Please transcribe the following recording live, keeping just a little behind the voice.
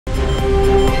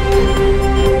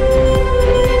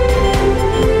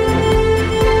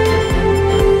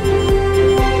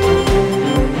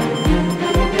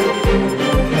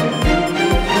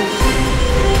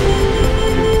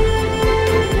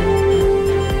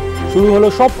শুরু হলো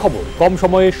সব খবর, কম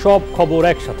সময়ে সব খবর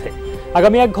একসাথে।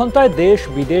 আগামী 1 ঘন্টায় দেশ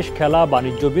বিদেশ, খেলা,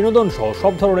 বাণিজ্য, বিনোদন সহ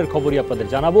সব ধরনের খবরই আপনাদের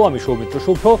জানাবো। আমি সৌমিত্র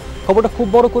শুভ্র। খবরটা খুব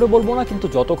বড় করে বলবো না, কিন্তু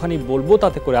যতখানি বলবো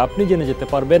তাতে করে আপনি জেনে যেতে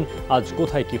পারবেন আজ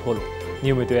কোথায় কি হলো।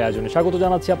 নিয়মিত এই আয়োজনে স্বাগত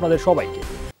জানাচ্ছি আপনাদের সবাইকে।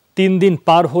 3 দিন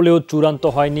পার হলেও চূড়ান্ত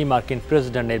হয়নি মার্কিন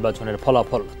প্রেসিডেন্ট নির্বাচনের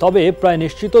ফলাফল, তবে প্রায়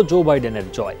নিশ্চিত জো বাইডেনের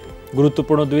জয়।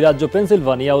 গুরুত্বপূর্ণ 2 রাজ্য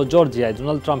পেনসিলভানিয়া ও জর্জিয়ায়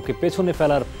ডোনাল্ড ট্রাম্পকে পেছনে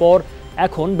ফেলার পর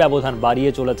এখন ব্যবধান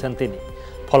বাড়িয়ে চলেছেন তিনি।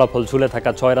 ফলাফল ঝুলে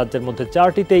থাকা 6 রাজ্যের মধ্যে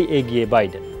 4টিতেই এগিয়ে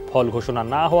বাইডেন। ফল ঘোষণা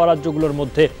না হওয়া রাজ্যগুলোর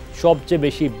মধ্যে সবচেয়ে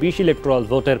বেশি 20 ইলেকট্রাল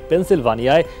ভোটের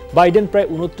পেনসিলভানিয়ায় বাইডেন প্রায়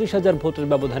 29,000 ভোটের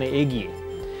ব্যবধানে এগিয়ে।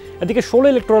 এদিকে 16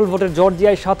 ইলেকট্রাল ভোটের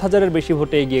জর্জিয়ায় 7,000-এর বেশি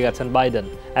ভোটে এগিয়ে গেছেন বাইডেন।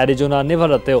 অ্যারিজোনা,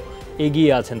 নেভাদাতেও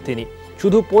এগিয়ে আছেন তিনি।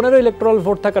 শুধু 15 ইলেকট্রাল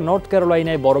ভোট থাকা নর্থ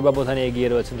ক্যারোলাইনায় বড় ব্যবধানে এগিয়ে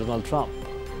রয়েছেন ডোনাল্ড ট্রাম্প।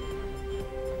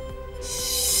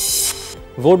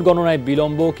 ভোট গণনায়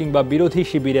বিলম্ব কিংবা বিরোধী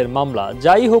শিবিরের মামলা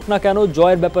যাই হোক না কেন,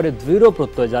 জয়ের ব্যাপারে দৃঢ়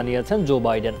প্রত্যয় জানিয়েছেন জো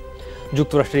বাইডেন।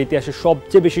 যুক্তরাষ্ট্রের ইতিহাসে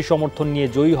সবচেয়ে বেশি সমর্থন নিয়ে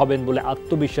জয়ী হবেন বলে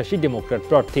আত্মবিশ্বাসী ডেমোক্র্যাট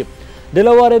প্রার্থী।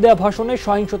 ডেলাওয়ারে দেয়া ভাষণে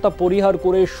সহিংসতা পরিহার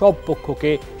করে সব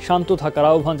পক্ষকে শান্ত থাকার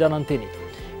আহ্বান জানান তিনি।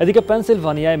 এদিকে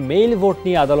পেনসিলভানিয়ায় মেইল ভোট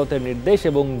নিয়ে আদালতের নির্দেশ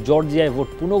এবং জর্জিয়ায় ভোট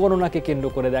পুনঃগণনাকে কেন্দ্র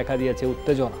করে দেখা দিয়েছে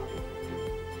উত্তেজনা।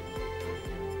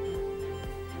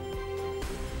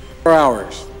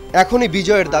 এখনই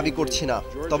বিজয়ের দাবি করছি না,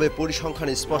 তবে পরিসংখ্যান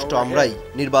স্পষ্ট, আমরাই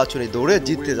নির্বাচনী দৌড়ে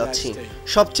জিততে যাচ্ছি।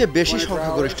 সবচেয়ে বেশি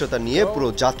সংখ্যাগরিষ্ঠতা নিয়ে পুরো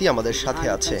জাতি আমাদের সাথে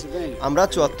আছে। আমরা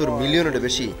 74 মিলিয়নের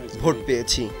বেশি ভোট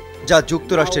পেয়েছি, যা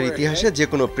যুক্তরাষ্ট্রের ইতিহাসে যে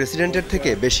কোনো প্রেসিডেন্টের থেকে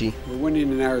বেশি।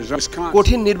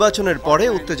 কঠিন নির্বাচনের পরে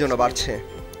উত্তেজনা বাড়ছে,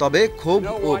 তবে ক্ষোভ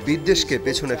ও বিদ্বেষকে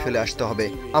পেছনে ফেলে আসতে হবে।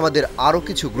 আমাদের আরও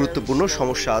কিছু গুরুত্বপূর্ণ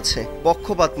সমস্যা আছে।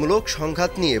 পক্ষপাতমূলক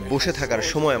সংঘাত নিয়ে বসে থাকার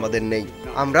সময় আমাদের নেই।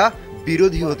 আমরা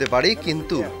বিরোধী হতে পারি,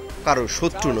 কিন্তু কারো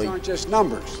শত্রু নই।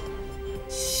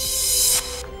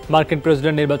 মার্কিন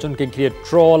প্রেসিডেন্ট নির্বাচনকে ঘিরে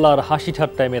ট্রল আর হাসি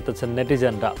ঠাট্টায় মেতেছেন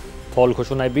নেটিজেনরা। ফল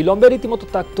ঘোষণায় বিলম্বে রীতিমতো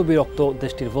তাক্ত বিরক্ত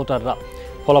দেশটির ভোটাররা।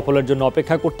 ফলাফলের জন্য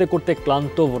অপেক্ষা করতে করতে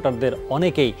ক্লান্ত ভোটারদের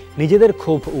অনেকেই নিজেদের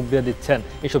ক্ষোভ উগরে দিচ্ছেন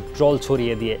এসব ট্রল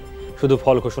ছড়িয়ে দিয়ে। শুধু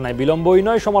ফল ঘোষণায় বিলম্বই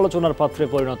নয়, সমালোচনার পাত্রে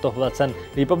পরিণত হয়েছেন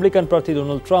রিপাবলিকান প্রার্থী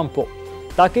ডোনাল্ড ট্রাম্পও।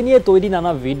 তাকে নিয়ে তৈরি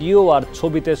নানা ভিডিও আর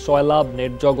ছবিতে সয়লাভ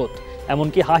নেট জগৎ।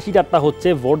 এমনকি হাসি ঠাট্টা হচ্ছে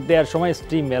ভোট দেওয়ার সময়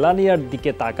স্ত্রী মেলানিয়ার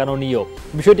দিকে তাকানো নিয়েও।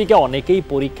 বিষয়টিকে অনেকেই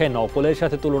পরীক্ষায় নকলের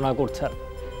সাথে তুলনা করছেন।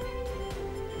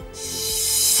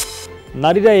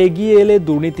 নারীরা এগিয়ে এলে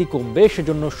দুর্নীতি কমবে,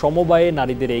 সেজন্য সমবায়ে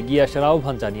নারীদের এগিয়ে আসার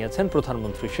আহ্বান জানিয়েছেন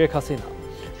প্রধানমন্ত্রী শেখ হাসিনা।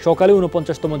 সকালে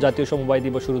 49তম জাতীয় সমবায়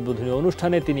দিবসের উদ্বোধনী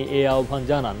অনুষ্ঠানে তিনি এই আহ্বান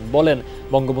জানান। বলেন,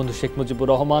 বঙ্গবন্ধু শেখ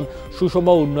মুজিবুর রহমান সুষম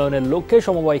উন্নয়নের লক্ষ্যে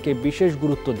সমবায়কে বিশেষ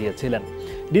গুরুত্ব দিয়েছিলেন।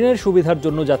 ঋণের সুবিধার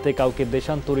জন্য যাতে কাউকে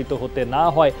দেশান্তরিত হতে না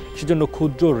হয়, সেজন্য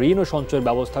ক্ষুদ্র ঋণ ও সঞ্চয়ের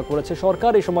ব্যবস্থা করেছে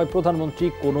সরকার। এই সময় প্রধানমন্ত্রী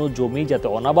কোনো জমি যাতে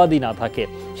অনাবাদি না থাকে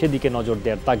সেদিকে নজর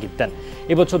দেওয়ার তাগিদ দেন।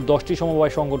 এবছর 10টি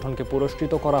সমবায় সংগঠনকে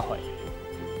পুরস্কৃত করা হয়।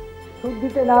 সুদ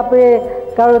দিতে না পেরে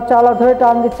কারো চালা ধরে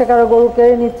টান দিচ্ছে, কারো গরু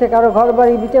কেড়ে নিচ্ছে, কারো ঘর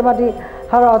বাড়ি ভিটে মাটি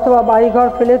হারা অথবা বাড়িঘর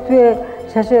ফেলে থুয়ে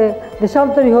শেষে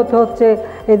দেশান্তরী হতে হচ্ছে।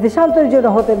 এই দেশান্তরী যেন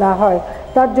হতে না হয়,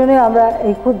 তার জন্য আমরা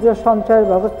এই ক্ষুদ্র সঞ্চয়ের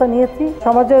ব্যবস্থা নিয়েছি।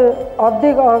 সমাজের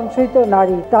অর্ধেক অংশই তো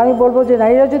নারী, তা আমি বলবো যে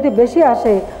নারীরা যদি বেশি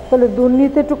আসে তাহলে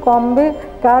দুর্নীতি একটু কমবে,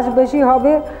 কাজ বেশি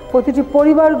হবে, প্রতিটি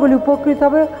পরিবারগুলি উপকৃত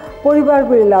হবে,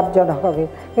 পরিবারগুলি লাভজনক হবে।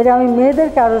 এটা আমি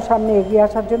মেয়েদেরকে আরও সামনে এগিয়ে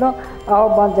আসার জন্য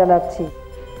আহ্বান জানাচ্ছি।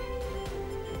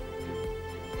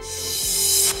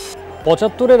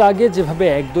 75-এর আগে যেভাবে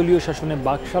একদলীয় শাসনে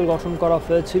বাকশাল গঠন করা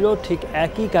হয়েছিল, ঠিক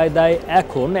একই কায়দায়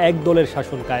এখন এক দলের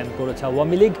শাসন কায়েম করেছে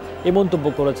আওয়ামী লীগ। এ মন্তব্য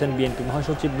করেছেন বিএনপি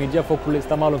মহাসচিব মির্জা ফখরুল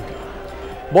ইসলাম আলমগীর।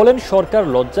 বলেন, সরকার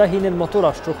লজ্জাহীনের মতো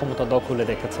রাষ্ট্র ক্ষমতা দখলে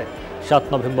রেখেছে। 7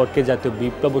 নভেম্বরকে জাতীয়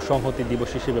বিপ্লব ও সংহতি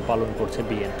দিবস হিসেবে পালন করছে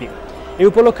বিএনপি। এই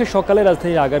উপলক্ষে সকালে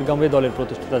রাজধানীর আগারগাঁওয়ে দলের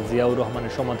প্রতিষ্ঠাতা জিয়াউর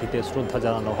রহমানের সমাধিতে শ্রদ্ধা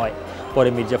জানানো হয়। পরে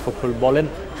মির্জা ফখরুল বলেন,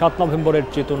 7 নভেম্বরের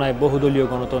চেতনায় বহুদলীয়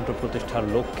গণতন্ত্র প্রতিষ্ঠার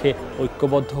লক্ষ্যে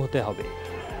ঐক্যবদ্ধ হতে হবে।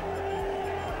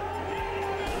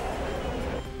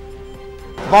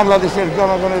 বাংলাদেশের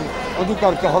জনগণের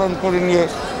অধিকারকে হরণ করে নিয়ে,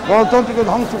 গণতন্ত্রকে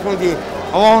ধ্বংস করে দিয়ে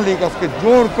আওয়ামী লীগ আজকে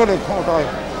জোর করে ক্ষমতায়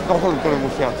দখল করে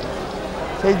বসে আছে।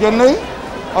 সেই জন্যই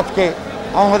আজকে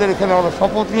আমাদের এখানে আমরা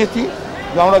শপথ নিয়েছি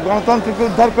যে আমরা গণতন্ত্রকে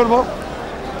উদ্ধার করব,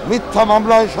 মিথ্যা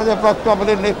মামলায় সাজাপ্রাপ্ত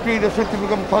আমাদের নেত্রী দেশনেত্রী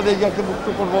বেগম খালেদা জিয়াকে মুক্ত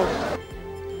করব।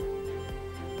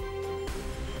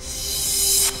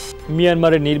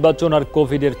 মিয়ানমারের নির্বাচন আর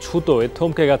কোভিডের ছুতোয়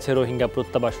থমকে গেছে রোহিঙ্গা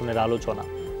প্রত্যাবাসনের আলোচনা।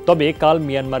 তবে কাল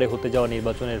মিয়ানমারে হতে যাওয়া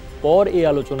নির্বাচনের পর এই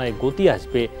আলোচনায় গতি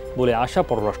আসবে বলে আশা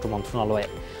পররাষ্ট্র মন্ত্রণালয়ে।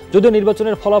 যদিও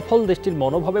নির্বাচনের ফলাফল দেশটির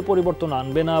মনোভাবে পরিবর্তন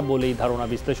আনবে না বলেই ধারণা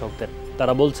বিশ্লেষকদের।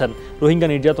 তারা বলছেন, রোহিঙ্গা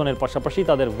নির্যাতনের পাশাপাশি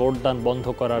তাদের ভোটদান বন্ধ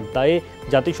করার দায়ে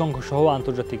জাতিসংঘ সহ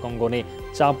আন্তর্জাতিক অঙ্গনে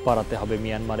চাপ বাড়াতে হবে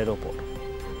মিয়ানমারের ওপর।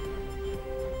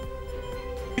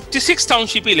 56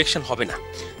 টাউনশিপে ইলেকশন হবে না।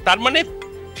 তার মানে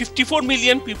 54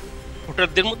 মিলিয়ন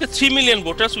ভোটারদের মধ্যে 3 million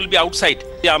voters will be outside.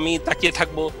 আমি তাকিয়ে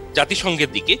থাকবো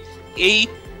জাতিসংঘের দিকে এই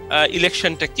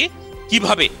ইলেকশনটাকে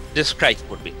কিভাবে ডেসক্রাইব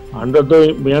করবে। আন্ডার দ্য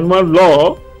মিয়ানমার ল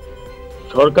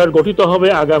সরকার গঠিত হবে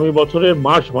আগামী বছরের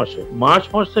মার্চ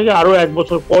মাস থেকে আরো 1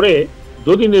 বছর পরে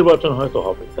যদি নির্বাচন হয়তো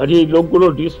হবে। কাজে এই লোকগুলো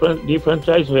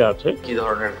ডিফ্র্যাঞ্চাইজ হয়ে আছে। কি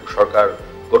ধরনের সরকার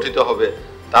গঠিত হবে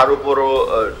তার উপরও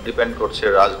ডিপেন্ড করছে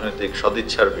রাজনৈতিক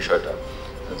সদিচ্ছার বিষয়টা,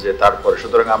 যে তারপরে।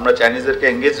 সুতরাং আমরা চাইনিজদেরকে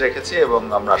এঙ্গেজ রেখেছি এবং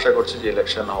আমরা আশা করছি যে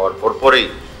ইলেকশন হওয়ার পরেই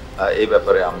এই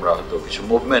ব্যাপারে আমরা হয়তো কিছু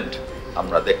মুভমেন্ট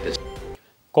আমরা দেখতে চাই।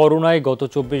 করোনায় গত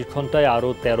 24 ঘন্টায় আরও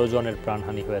 13 জনের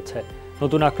প্রাণহানি হয়েছে।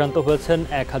 নতুন আক্রান্ত হয়েছেন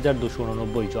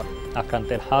 1289 জন।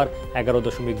 আক্রান্তের হার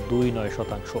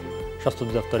 11.29%। স্বাস্থ্য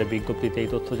অধিদপ্তরের বিজ্ঞপ্তিতে এই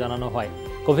তথ্য জানানো হয়।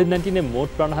 কোভিড-19-এ মোট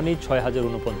প্রাণহানি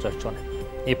 6049 জনের।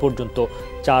 এ পর্যন্ত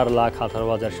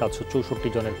 4,18,764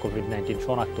 জনের কোভিড-19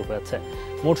 শনাক্ত হয়েছে।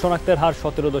 মোট শনাক্তের হার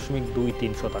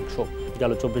 17.23%।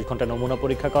 গেল 24 ঘন্টায় নমুনা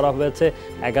পরীক্ষা করা হয়েছে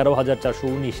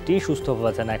 11,419টি, সুস্থ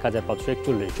হয়েছেন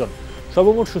 1,541 জন।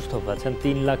 সর্বমোট সুস্থ হয়েছেন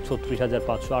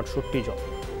 3,36,568 জন।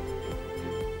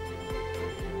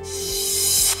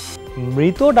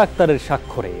 মৃত ডাক্তারের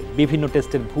স্বাক্ষরে বিভিন্ন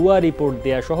টেস্টের ভুয়া রিপোর্ট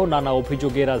দেয়া সহ নানা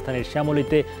অভিযোগে রাজধানীর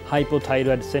শ্যামলীতে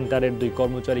হাইপোথাইরয়েড সেন্টারের 2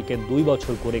 কর্মচারীকে 2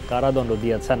 বছর করে কারাদণ্ড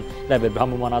দিয়েছেন র্যাবের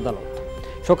ভ্রাম্যমাণ আদালত।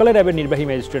 সকালে র্যাবের নির্বাহী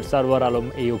ম্যাজিস্ট্রেট সারওয়ার আলম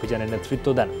এই অভিযানের নেতৃত্ব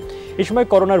দেন। এ সময়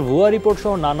করোনার ভুয়া রিপোর্ট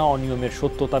সহ নানা অনিয়মের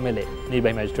সত্যতা মেলে।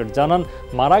 নির্বাহী ম্যাজিস্ট্রেট জানান,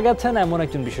 মারা গেছেন এমন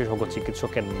একজন বিশেষজ্ঞ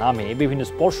চিকিৎসকের নামে বিভিন্ন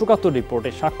স্পর্শকাতর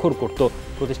রিপোর্টে স্বাক্ষর করত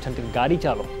প্রতিষ্ঠানটির গাড়ি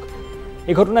চালক।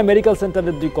 এ ঘটনায় মেডিকেল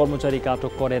সেন্টারের 2 কর্মচারীকে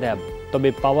আটক করে র্যাব, তবে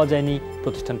পাওয়া যায়নি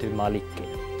প্রতিষ্ঠানটির মালিককে।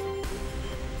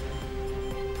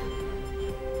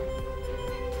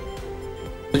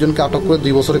 দুজনকে আটক করে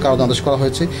 2 বছরের কারাদণ্ড করা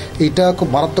হয়েছে। এইটা খুব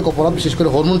মারাত্মক অপরাধ। বিশেষ করে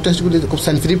হরমোন টেস্টগুলি খুব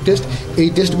সেন্সিটিভ টেস্ট। এই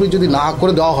টেস্টগুলি যদি না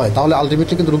করে দেওয়া হয় তাহলে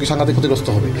আলটিমেটলি কিন্তু রোগী সাংঘাতিক ক্ষতিগ্রস্ত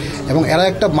হবে। এবং এরা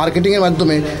একটা মার্কেটিংয়ের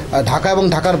মাধ্যমে ঢাকা এবং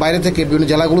ঢাকার বাইরে থেকে বিভিন্ন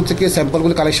জেলাগুলো থেকে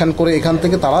স্যাম্পলগুলি কালেকশন করে এখান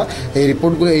থেকে তারা এই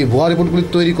রিপোর্টগুলি, এই ভুয়া রিপোর্টগুলি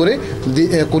তৈরি করে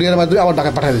কোরিয়ার মাধ্যমে আবার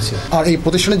ঢাকায় পাঠিয়ে দিচ্ছে। আর এই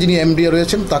প্রতিষ্ঠানে যিনি এমডি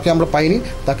রয়েছেন তাকে আমরা পাইনি,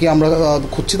 তাকে আমরা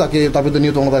খুঁজছি, তাকে তার বিরুদ্ধে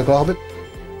নিয়ত মামলা দায়ের করা হবে।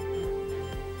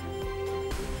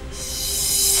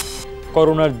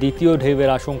 করোনার দ্বিতীয়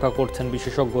ঢেউয়ের আশঙ্কা করছেন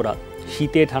বিশেষজ্ঞরা।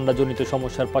 শীতে ঠান্ডাজনিত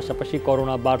সমস্যার পাশাপাশি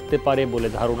করোনা বাড়তে পারে বলে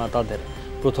ধারণা তাদের।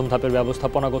 প্রথম ধাপের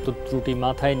ব্যবস্থাপনাগত ত্রুটি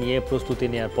মাথায় নিয়ে প্রস্তুতি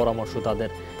নেওয়ার পরামর্শ তাদের।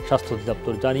 স্বাস্থ্য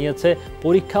অধিদপ্তর জানিয়েছে,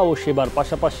 পরীক্ষা ও সেবার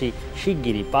পাশাপাশি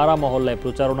শিগগিরই পাড়া মহল্লায়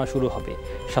প্রচারণা শুরু হবে।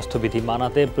 স্বাস্থ্যবিধি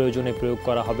মানাতে প্রয়োজনে প্রয়োগ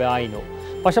করা হবে আইনও।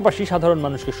 পাশাপাশি সাধারণ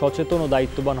মানুষকে সচেতন ও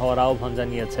দায়িত্ববান হওয়ার আহ্বান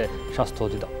জানিয়েছে স্বাস্থ্য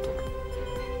অধিদপ্তর।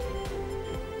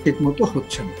 ঠিকমতো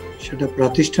হচ্ছে না, সেটা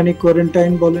প্রাতিষ্ঠানিক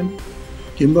কোয়ারেন্টাইন বলেন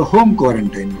কিংবা হোম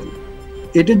কোয়ারেন্টাইন বলেন,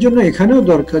 এটার জন্য এখানেও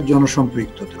দরকার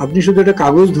জনসম্পৃক্ততা। আপনি শুধু একটা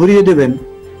কাগজ ধরিয়ে দেবেন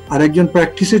আর একজন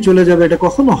প্র্যাকটিসে চলে যাবে, এটা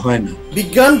কখনো হয় না।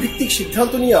 বিজ্ঞান ভিত্তিক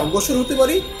সিদ্ধান্ত নিয়ে অগ্রসর হতে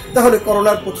পারি, তাহলে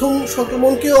করোনার প্রথম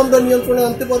সংক্রমণকেও আমরা নিয়ন্ত্রণে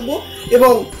আনতে পারবো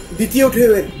এবং দ্বিতীয়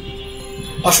ঢেউয়ের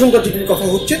আশঙ্কা যেটির কথা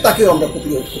হচ্ছে তাকেও আমরা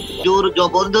প্রতিরোধ করতে পারবো। জোর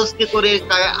জবরদস্তি করে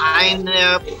আইন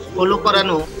ফলো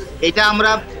করানো, এটা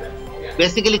আমরা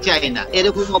বেসিক্যালি চাই না।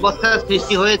 এরকম অবস্থার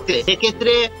সৃষ্টি হয়েছে,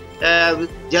 সেক্ষেত্রে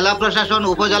জেলা প্রশাসন,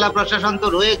 উপজেলা প্রশাসন তো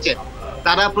রয়েছে,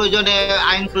 তারা প্রয়োজনে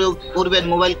আইন প্রয়োগ করবেন,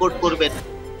 মোবাইল কোর্ট করবেন।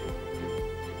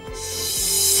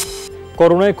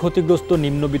 করোনায় ক্ষতিগ্রস্ত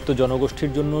নিম্নবিত্ত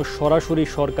জনগোষ্ঠীর জন্য সরাসরি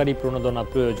সরকারি প্রণোদনা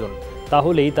প্রয়োজন।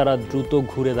 তাহলেই তারা দ্রুত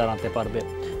ঘুরে দাঁড়াতে পারবে।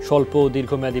 স্বল্প ও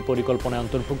দীর্ঘমেয়াদী পরিকল্পনায়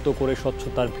অন্তর্ভুক্ত করে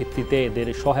স্বচ্ছতার ভিত্তিতে এদের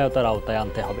সহায়তার আওতায়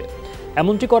আনতে হবে।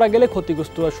 এমনটি করা গেলে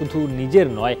ক্ষতিগ্রস্তরা শুধু নিজের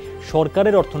নয়,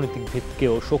 সরকারের অর্থনৈতিক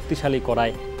ভিতকেও শক্তিশালী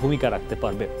করায় ভূমিকা রাখতে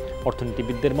পারবে।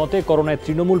 অর্থনীতিবিদদের মতে, করোনায়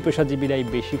তৃণমূল পেশাজীবীরাই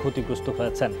বেশি ক্ষতিগ্রস্ত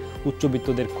হয়েছেন।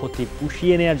 উচ্চবিত্তদের ক্ষতি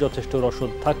পুষিয়ে নেওয়ার যথেষ্ট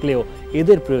রসদ থাকলেও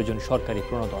এদের প্রয়োজন সরকারি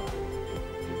প্রণোদনা।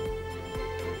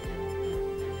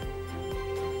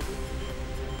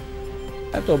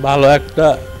 এত ভালো একটা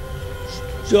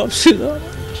জব ছিল,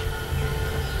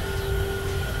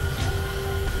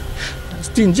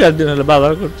 3-4 দিন হলে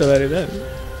ব্যবহার করতে পারি না,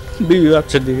 বিবি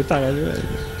বাচ্চার দিকে তাকাতে পারি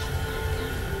না।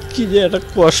 কি যে একটা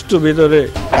কষ্ট ভিতরে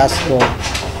কাজ কর,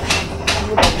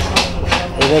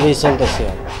 এভাবেই চলতেছে।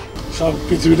 সব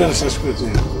পৃথিবীটা শেষ করেছে,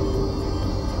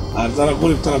 আর যারা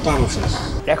গরিব তারা তারও শেষ।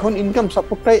 এখন ইনকাম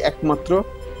সাপোর্টটাই একমাত্র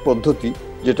পদ্ধতি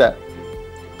যেটা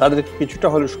তাদেরকে কিছুটা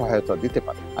হলে সহায়তা দিতে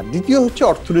পারে। আর দ্বিতীয় হচ্ছে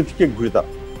অর্থনীতিকে ঘুরে দাও,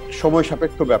 সময়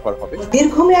সাপেক্ষ ব্যাপার হবে।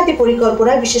 দীর্ঘমেয়াদী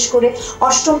পরিকল্পনায়, বিশেষ করে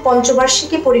অষ্টম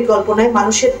পঞ্চবার্ষিকী পরিকল্পনায়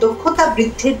মানুষের দক্ষতা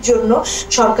বৃদ্ধির জন্য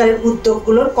সরকারের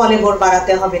উদ্যোগগুলোর কলেবর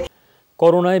বাড়াতে হবে।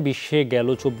 করোনায় বিশ্বে গেল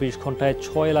 24 ঘন্টায়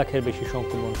 6 লাখের বেশি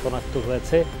সংক্রমণ শনাক্ত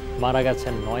হয়েছে, মারা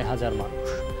গেছেন 9,000 মানুষ।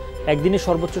 একদিনে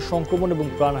সর্বোচ্চ সংক্রমণ এবং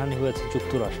প্রাণহানি হয়েছে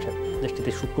যুক্তরাষ্ট্রে।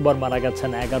 দেশটিতে শুক্রবার মারা গেছেন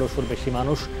 1100-র বেশি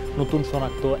মানুষ, নতুন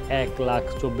শনাক্ত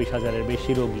 1,24,000-এর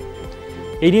বেশি রোগী।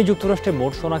 এই নিয়ে যুক্তরাষ্ট্রে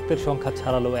মোট শনাক্তের সংখ্যা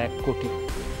ছাড়ালো 1 কোটি।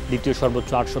 দ্বিতীয় সর্বোচ্চ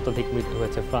 8 শতাধিক মৃত্যু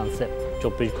হয়েছে ফ্রান্সে।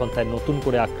 24 ঘন্টায় নতুন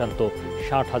করে আক্রান্ত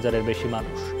 60,000-এর বেশি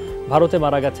মানুষ। ভারতে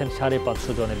মারা গেছেন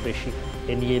 550 জনের বেশি।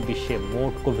 এ নিয়ে বিশ্বে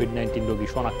মোট কোভিড-19 রোগী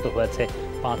শনাক্ত হয়েছে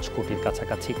 5 কোটির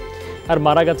কাছাকাছি, আর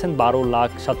মারা গেছেন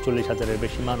 12,47,000-এর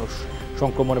বেশি মানুষ।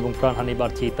 সংক্রমণ এবং প্রাণহানি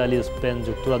বাড়ছে ইতালি, স্পেন,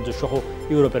 যুক্তরাজ্য সহ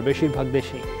ইউরোপের বেশিরভাগ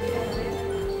দেশেই।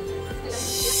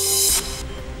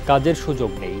 কাজের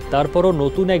সুযোগ নেই, তারপরও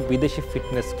নতুন এক বিদেশি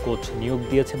ফিটনেস কোচ নিয়োগ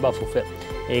দিয়েছে বাফুফে।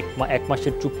 এক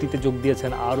মাসের চুক্তিতে যোগ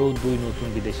দিয়েছেন আরও 2 নতুন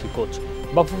বিদেশি কোচ।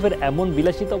 বাফুফের এমন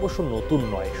বিলাসিতা অবশ্য নতুন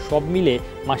নয়, সব মিলে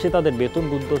মাসে তাদের বেতন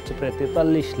গুনতে হচ্ছে প্রায়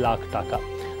 43 লাখ টাকা।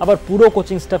 আবার পুরো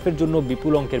কোচিং স্টাফের জন্য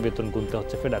বিপুল অঙ্কের বেতন গুনতে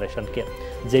হচ্ছে ফেডারেশনকে।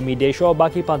 জেমি ডে সহ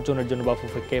বাকি 5 জনের জন্য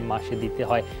বাফুফেকে মাসে দিতে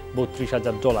হয়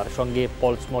 $32,000, সঙ্গে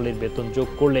পল স্মলের বেতন যোগ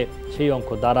করলে সেই অঙ্ক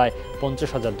দাঁড়ায়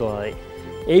 $50,000।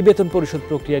 এই বেতন পরিশোধ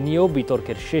প্রক্রিয়া নিয়েও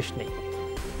বিতর্কের শেষ নেই।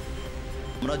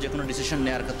 আমরা যে কোনো ডিসিশন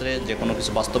নেওয়ার ক্ষেত্রে, যে কোনো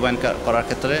কিছু বাস্তবায়ন করার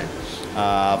ক্ষেত্রে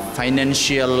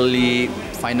ফাইন্যান্সিয়াল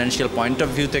পয়েন্ট অফ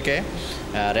ভিউ থেকে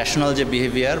রেশনাল যে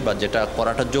বিহেভিয়ার বা যেটা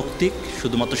করাটা যৌক্তিক,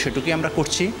 শুধুমাত্র সেটুকুই আমরা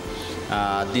করছি।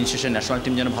 দিন শেষে ন্যাশনাল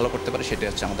টিম যেন ভালো করতে পারে, সেটাই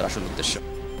হচ্ছে আমাদের আসল উদ্দেশ্য।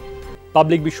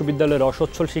 পাবলিক বিশ্ববিদ্যালয়ের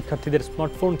অসচ্ছল শিক্ষার্থীদের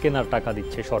স্মার্টফোন কেনার টাকা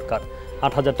দিচ্ছে সরকার।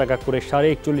 8,000 টাকা করে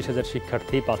 41,500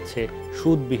 শিক্ষার্থী পাচ্ছে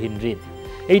সুদবিহীন ঋণ।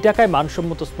 এই টাকায়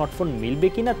মানসম্মত স্মার্টফোন মিলবে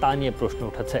কিনা তা নিয়ে প্রশ্ন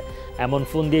উঠেছে। এমন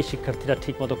ফোন দিয়ে শিক্ষার্থীরা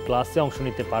ঠিকমতো ক্লাসে অংশ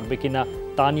নিতে পারবে কিনা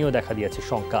তা নিয়েও দেখা দিয়েছে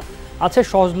শঙ্কা। আছে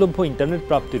সহজলভ্য ইন্টারনেট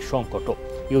প্রাপ্তির সংকটও।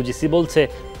 ইউজিসি বলছে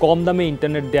কম দামে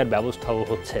ইন্টারনেট দেওয়ার ব্যবস্থাও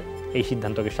হচ্ছে। এই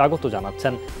সিদ্ধান্তকে স্বাগত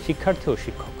জানাচ্ছেন শিক্ষার্থী ও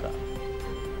শিক্ষকরা।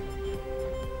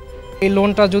 এই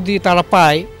লোনটা যদি তারা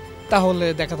পায় তাহলে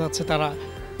দেখা যাচ্ছে তারা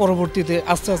পরবর্তীতে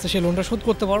আস্তে আস্তে সেই লোনটা শোধ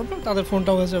করতে পারবে, তাদের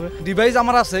ফোনটাও হয়ে যাবে। ডিভাইস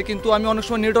আমার আছে, কিন্তু আমি অনেক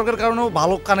সময় নেটওয়ার্কের কারণেও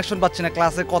ভালো কানেকশন পাচ্ছি না,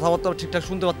 ক্লাসে কথাবার্তা ঠিকঠাক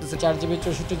শুনতে পারতেছি। 4 জিবি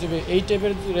 64 জিবি এই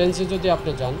টাইপের রেঞ্জে যদি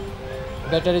আপনি যান,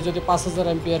 ব্যাটারি যদি 5000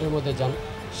 এমপিআরের মধ্যে যান,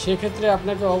 সেক্ষেত্রে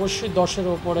আপনাকে অবশ্যই 10-এর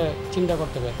উপরে চিন্তা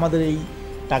করতে হবে। আমাদের এই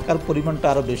টাকার পরিমাণটা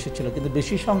আরও বেশি ছিল, কিন্তু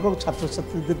বেশি সংখ্যক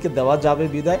ছাত্রছাত্রীদেরকে দেওয়া যাবে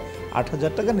বিধায়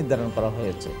 8,000 টাকা নির্ধারণ করা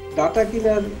হয়েছে। ডাটা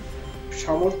কেনার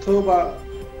সামর্থ্য বা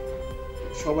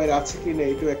সবাই আছে কিনা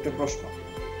এটাও একটা প্রশ্ন।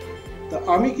 তো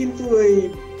আমি কিন্তু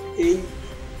এই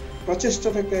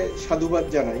প্রচেষ্টাটাকে সাধুবাদ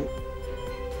জানাই।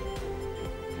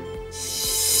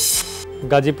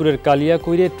 গাজীপুরের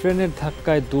কালিয়াকৈরে ট্রেনের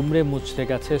ধাক্কায় দুমড়ে মুচড়ে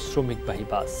গেছে শ্রমিকবাহী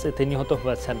বাস। এতে নিহত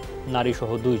হয়েছেন নারীসহ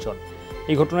 2 জন।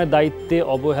 এই ঘটনায় দায়িত্বে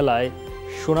অবহেলায়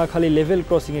সোনাখালী লেভেল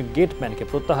ক্রসিংয়ের গেটম্যানকে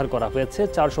প্রত্যাহার করা হয়েছে।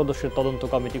 4 সদস্যের তদন্ত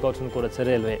কমিটি গঠন করেছে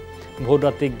রেলওয়ে।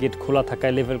 ভোররাতে গেট খোলা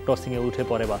থাকায় লেভেল ক্রসিংয়ে উঠে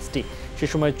পড়ে বাসটি। সে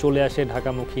সময় চলে আসে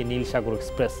ঢাকামুখী নীলসাগর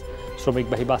এক্সপ্রেস।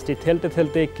 শ্রমিকবাহী বাসটি ঠেলতে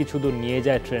ঠেলতে কিছু দূর নিয়ে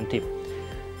যায় ট্রেনটি।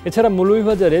 এছাড়া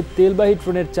মৌলভীবাজারে তেলবাহী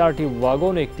ট্রেনের 4টি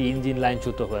ওয়াগন, একটি ইঞ্জিন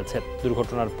লাইনচ্যুত হয়েছে।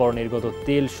 দুর্ঘটনার পর নির্গত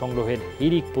তেল সংগ্রহের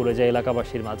হিড়িক পড়ে যায়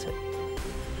এলাকাবাসীর মাঝে।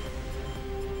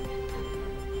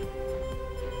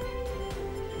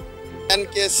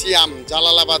 সিয়াম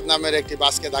জালালাবাদ নামের একটি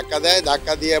বাসকে ধাক্কা দেয়,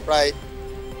 ধাক্কা দিয়ে প্রায়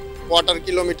 1/4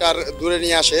 কিলোমিটার দূরে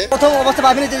নিয়ে আসে। প্রথম অবস্থা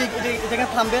ভাবিনি যে এখানে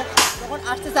থামবে, যখন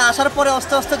আসতেছে আসার পরে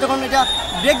আস্তে আস্তে যখন এটা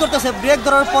ব্রেক ধরতেছে, ব্রেক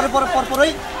ধরার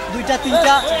পরপরই 2টা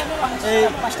 3টা এই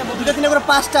 2টা 3টা করে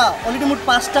 5টা অলরেডি মোট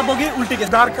 5টা বগি উল্টে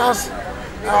গেছে। তার কাজ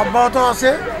অব্যাহত আছে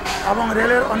এবং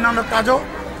রেলের অন্যান্য কাজও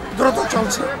দ্রুত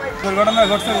চলছে। দুর্ঘটনা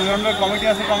ঘটছে, দুর্ঘটনার কমিটি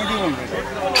আছে, কমিটি বলবে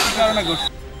কি কারণে ঘটছে।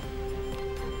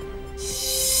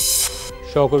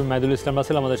 সহকর্মী মাইদুল ইসলাম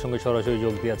রাসেল আমাদের সঙ্গে সরাসরি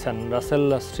যোগ দিয়েছেন। রাসেল,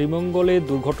 শ্রীমঙ্গলে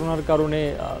দুর্ঘটনার কারণে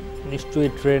নিশ্চয়ই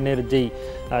ট্রেনের যেই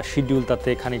শিডিউল তাতে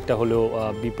খানিকটা হলেও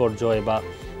বিপর্যয় বা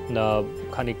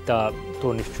খানিকটা তো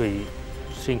নিশ্চয়ই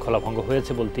শৃঙ্খলা ভঙ্গ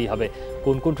হয়েছে বলতেই হবে।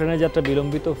 কোন কোন ট্রেনের যাত্রা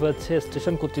বিলম্বিত হয়েছে,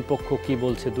 স্টেশন কর্তৃপক্ষ কি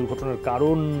বলছে, দুর্ঘটনার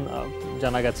কারণ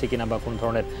জানা গেছে কিনা বা কোন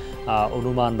ধরনের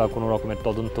অনুমান বা কোনো রকমের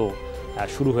তদন্ত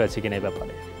শুরু হয়েছে কিনা এই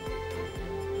ব্যাপারে?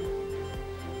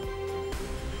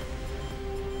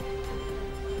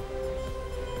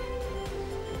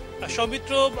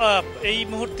 সৌমিত্র, এই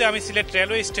মুহূর্তে আমি সিলেট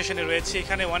রেলওয়ে স্টেশনে রয়েছি।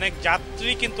 এখানে অনেক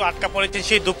যাত্রী কিন্তু আটকা পড়েছেন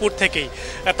সেই দুপুর থেকেই।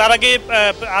 তার আগে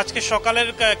আজকে সকালের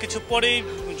কিছু পরেই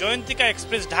জয়ন্তিকা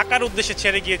এক্সপ্রেস ঢাকার উদ্দেশ্যে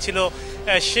ছেড়ে গিয়েছিল,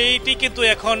 সেইটি কিন্তু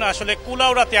এখন আসলে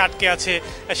কুলাউড়াতে আটকে আছে,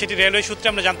 সেটি রেলওয়ে সূত্রে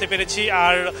আমরা জানতে পেরেছি।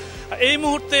 আর এই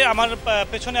মুহূর্তে আমার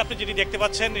পেছনে আপনি যেটি দেখতে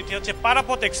পাচ্ছেন, এটি হচ্ছে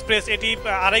পারাপথ এক্সপ্রেস। এটি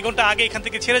 2.5 ঘন্টা আগে এখান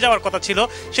থেকে ছেড়ে যাওয়ার কথা ছিল,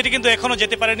 সেটি কিন্তু এখনও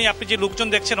যেতে পারেনি। আপনি যে লোকজন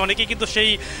দেখছেন অনেকেই কিন্তু সেই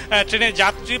ট্রেনের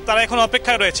যাত্রী, তারা এখন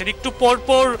অপেক্ষায় রয়েছেন। একটু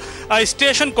পরপর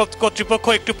স্টেশন কর্তৃপক্ষ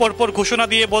একটু পরপর ঘোষণা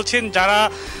দিয়ে বলছেন যারা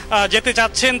যেতে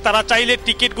চাচ্ছেন তারা চাইলে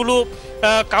টিকিটগুলো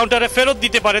কাউন্টারে ফেরত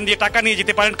দিতে পারেন, দিয়ে টাকা নিয়ে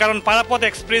যেতে পারেন, কারণ পারাপথ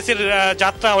এক্সপ্রেসের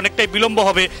যাত্রা অনেকটাই বিলম্ব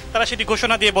হবে, তারা সেটি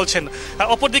ঘোষণা দিয়ে বলছেন।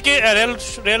 অপরদিকে রেল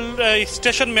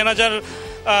স্টেশন ম্যানেজার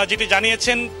যেটি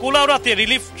জানিয়েছেন, কুলাউড়া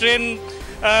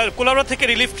থেকে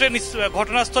রিলিফ ট্রেন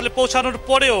ঘটনাস্থলে পৌঁছানোর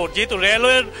পরেও যেহেতু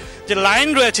রেলওয়ের যে লাইন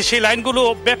রয়েছে সেই লাইনগুলো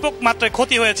ব্যাপক মাত্রায়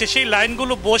ক্ষতি হয়েছে, সেই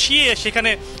লাইনগুলো বসিয়ে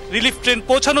সেখানে রিলিফ ট্রেন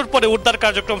পৌঁছানোর পরে উদ্ধার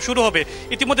কার্যক্রম শুরু হবে।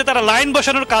 ইতিমধ্যে তারা লাইন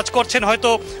বসানোর কাজ করছেন, হয়তো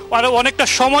আরও অনেকটা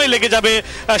সময় লেগে যাবে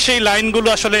সেই লাইনগুলো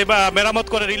আসলে মেরামত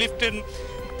করে রিলিফ ট্রেন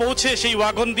পৌঁছে সেই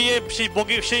ওয়াগন দিয়ে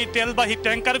সেই তেলবাহী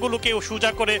ট্যাঙ্কারগুলোকে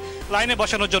সোজা করে লাইনে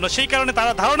বসানোর জন্য। সেই কারণে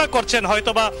তারা ধারণা করছেন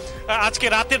হয়তোবা আজকে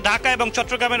রাতে ঢাকা এবং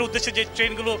চট্টগ্রামের উদ্দেশ্যে যে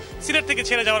ট্রেনগুলো সিলেট থেকে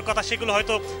ছেড়ে যাওয়ার কথা সেগুলো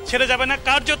হয়তো ছেড়ে যাবে না।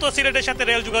 কার্যত সিলেটের সাথে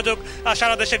রেল যোগাযোগ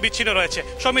সারা দেশে বিচ্ছিন্ন রয়েছে।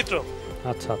 সৌমিত্র।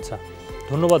 আচ্ছা,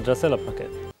 ধন্যবাদ রাসেল আপনাকে।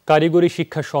 কারিগরি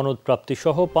শিক্ষা সনদ প্রাপ্তি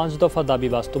সহ 5 দফা দাবি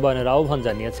বাস্তবায়নের আহ্বান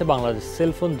জানিয়েছে Bangladesh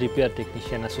cellphone repair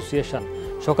technician association.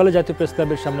 সকালে জাতীয় প্রেস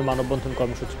ক্লাবের সামনে মানববন্ধন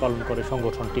কর্মসূচি পালন করে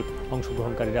সংগঠনটি।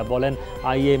 অংশগ্রহণকারীরা বলেন,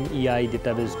 IMEI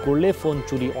ডেটাবেস করলে ফোন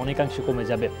চুরি অনেকাংশে কমে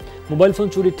যাবে। মোবাইল ফোন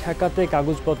চুরি ঠেকাতে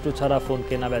কাগজপত্র ছাড়া ফোন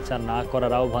কেনা বেচা না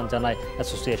করার আহ্বান জানায়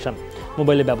অ্যাসোসিয়েশন।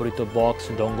 মোবাইলে ব্যবহৃত বক্স,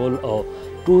 ডঙ্গল ও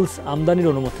টুলস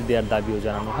আমদানির অনুমতি দেওয়ার দাবিও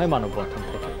জানানো হয় মানববন্ধন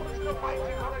থেকে।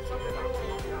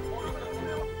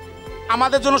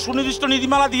 আমাদের জন্য সুনির্দিষ্ট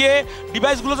নীতিমালা দিয়ে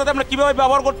ডিভাইসগুলো যাতে আমরা কীভাবে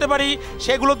ব্যবহার করতে পারি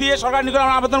সেগুলো দিয়ে সরকার নিকট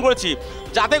আমরা আবেদন করেছি,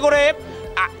 যাতে করে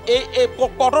এই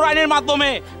কঠোর আইনের মাধ্যমে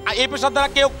এই পেশার দ্বারা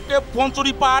কেউ ফোন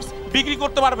চুরি পার্টস বিক্রি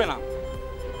করতে পারবে না।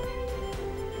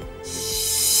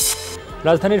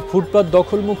 রাজধানীর ফুটপাত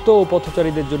দখলমুক্ত ও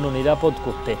পথচারীদের জন্য নিরাপদ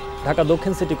করতে ঢাকা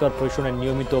দক্ষিণ সিটি কর্পোরেশনের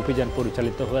নিয়মিত অভিযান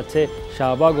পরিচালিত হয়েছে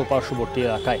শাহবাগ ও পার্শ্ববর্তী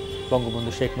এলাকায়।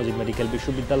 বঙ্গবন্ধু শেখ মুজিব মেডিকেল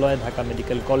বিশ্ববিদ্যালয়, ঢাকা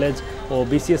মেডিকেল কলেজ ও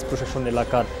BCS প্রশাসন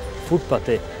এলাকার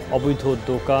ফুটপাতে অবৈধ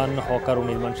দোকান, হকার ও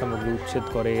নির্মাণ সামগ্রী উচ্ছেদ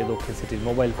করে দক্ষিণ সিটির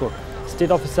mobile court.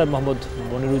 State officer Mohammad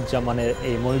Moniruzzaman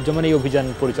এই অভিযান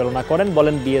পরিচালনা করেন।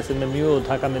 বলেন, BSMMU ও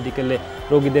ঢাকা মেডিকেলে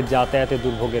রোগীদের যাতায়াতে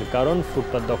দুর্ভোগের কারণ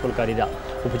ফুটপাত দখলকারীরা।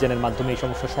 অভিযানের মাধ্যমে এই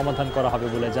সমস্যার সমাধান করা হবে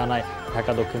বলে জানায়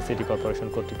ঢাকা দক্ষিণ সিটি কর্পোরেশন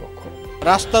কর্তৃপক্ষ।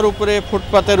 রাস্তার উপরে,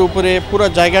 ফুটপাতের উপরে পুরো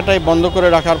জায়গাটাই বন্ধ করে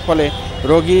রাখার ফলে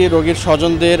রোগীর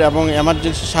স্বজনদের এবং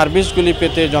এমার্জেন্সি সার্ভিসগুলি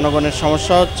পেতে জনগণের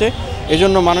সমস্যা হচ্ছে।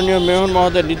 এজন্য মাননীয় মেয়র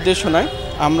মহোদয়ের নির্দেশনায়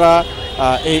আমরা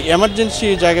এই এমার্জেন্সি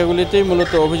জায়গাগুলিতেই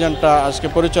মূলত অভিযানটা আজকে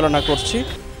পরিচালনা করছি।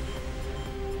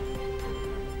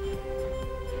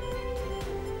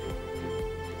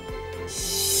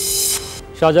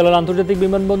 শাহজালাল আন্তর্জাতিক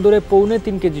বিমানবন্দরে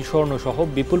 3.25 কেজি স্বর্ণ সহ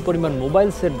বিপুল পরিমাণ মোবাইল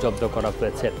সেট জব্দ করা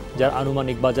হয়েছে, যার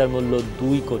আনুমানিক বাজার মূল্য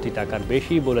 2 কোটি টাকার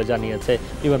বেশি বলে জানিয়েছে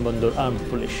বিমানবন্দর আর্মড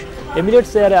পুলিশ।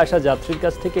 এমিরেটস এয়ারে আসা যাত্রীর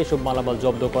কাছ থেকে এসব মালামাল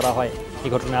জব্দ করা হয়। এই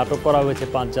ঘটনায় আটক করা হয়েছে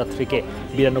 5 যাত্রীকে।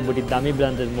 92টি দামি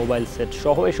ব্র্যান্ডের মোবাইল সেট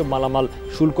সহ এসব মালামাল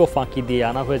শুল্ক ফাঁকি দিয়ে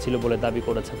আনা হয়েছিল বলে দাবি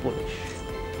করেছে পুলিশ।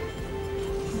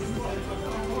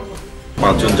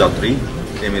 5 জন যাত্রী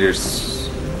এমিরেটস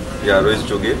এয়ারওয়েজ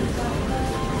যোগে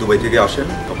দুবাই থেকে আসেন,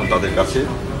 তখন তাদের কাছে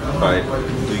প্রায়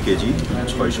 2 কেজি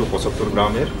 675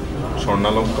 গ্রামের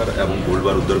স্বর্ণালঙ্কার এবং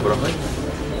গোল্ডবার উদ্ধার করা হয়।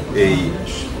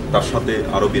 তার সাথে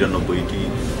আরও 92টি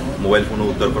মোবাইল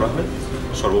ফোনও উদ্ধার করা হয়।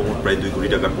 সর্বমোট প্রায় 2 কোটি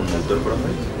টাকার পণ্য উদ্ধার করা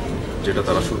হয়, যেটা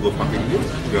তারা শুল্ক ফাঁকি দিয়ে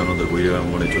বিমানবন্দর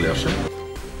বহিরাঙ্গনে চলে আসেন।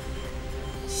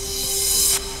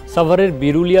 সাভারের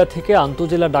বিরুলিয়া থেকে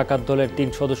আন্তজেলা ডাকাত দলের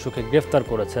 3 সদস্যকে গ্রেফতার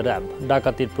করেছে র্যাব।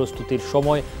 ডাকাতির প্রস্তুতির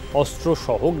সময়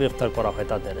অস্ত্রসহ গ্রেফতার করা হয়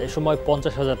তাদের। এ সময়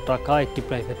 50,000 টাকা, একটি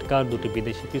প্রাইভেট কার, 2টি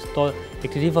বিদেশি পিস্তল,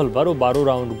 একটি রিভলভার ও 12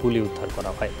 রাউন্ড গুলি উদ্ধার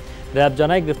করা হয়। র্যাব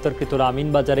জানায়, গ্রেফতারকৃতরা আমিন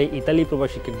বাজারে ইতালি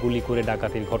প্রবাসীকে গুলি করে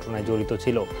ডাকাতির ঘটনায় জড়িত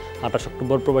ছিল। 28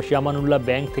 অক্টোবর প্রবাসী আমানুল্লাহ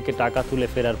ব্যাংক থেকে টাকা তুলে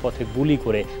ফেরার পথে গুলি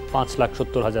করে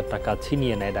 5,70,000 টাকা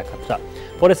ছিনিয়ে নেয় ডাকাতরা।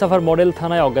 পরে সাভার মডেল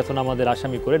থানায় অজ্ঞাতনামাদের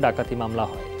আসামি করে ডাকাতি মামলা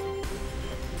হয়।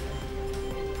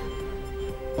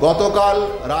 গতকাল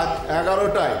রাত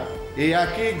 11টায় এই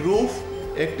একই গ্রুপ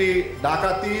একটি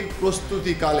ডাকাতির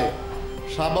প্রস্তুতিকালে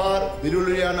সাভার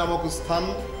বিরুলিয়া নামক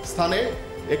স্থানে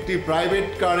একটি প্রাইভেট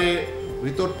কারে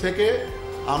ভিতর থেকে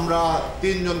আমরা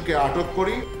 3 জনকে আটক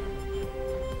করি।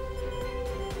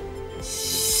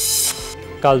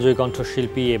 কালজয়ী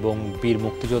কণ্ঠশিল্পী এবং বীর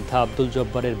মুক্তিযোদ্ধা আব্দুল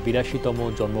জব্বারের 82তম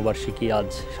জন্মবার্ষিকী আজ।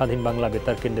 স্বাধীন বাংলা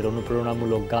বেতার কেন্দ্রের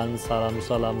অনুপ্রেরণামূলক গান সালাম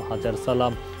সালাম, হাজার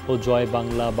সালাম ও জয়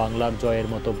বাংলা, বাংলার জয়ের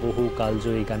মতো বহু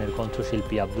কালজয়ী গানের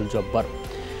কণ্ঠশিল্পী আব্দুল জব্বার।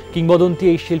 কিংবদন্তি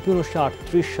এই শিল্পী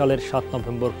 1938 সালের 7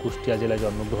 নভেম্বর কুষ্টিয়া জেলায়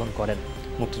জন্মগ্রহণ করেন।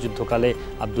 মুক্তিযুদ্ধকালে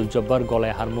আব্দুল জব্বার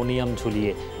গলায় হারমোনিয়াম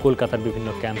ঝুলিয়ে কলকাতার বিভিন্ন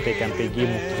ক্যাম্পে গিয়ে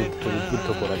মুক্তিযুদ্ধকে উদ্বুদ্ধ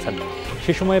করেছেন।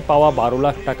 সে সময়ে পাওয়া 12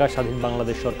 লাখ টাকা স্বাধীন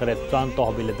বাংলাদেশ সরকারের ত্রাণ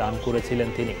তহবিলে দান করেছিলেন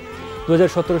তিনি।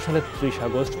 2017 সালের 30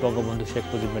 আগস্ট বঙ্গবন্ধু শেখ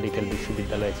মুজিব মেডিকেল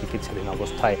বিশ্ববিদ্যালয়ে চিকিৎসাধীন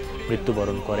অবস্থায়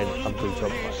মৃত্যুবরণ করেন আব্দুল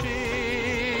জব্বার।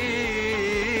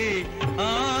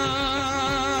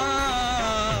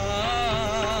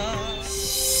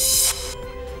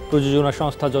 প্রযোজনা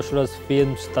সংস্থা যশোরাজ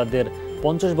ফিল্মস তাদের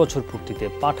 50 বছর পূর্তিতে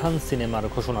পাঠান সিনেমার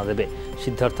ঘোষণা দেবে।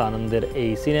 সিদ্ধার্থ আনন্দের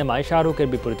এই সিনেমায়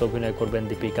শাহরুখের বিপরীতে অভিনয় করবেন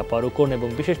দীপিকা পাড়ুকোন এবং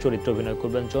বিশেষ চরিত্রে অভিনয়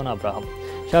করবেন জন আব্রাহাম।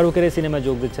 শাহরুখের এই সিনেমায়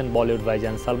যোগ দিচ্ছেন বলিউড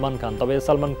ভাইজান সালমান খান। তবে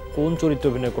সালমান কোন চরিত্রে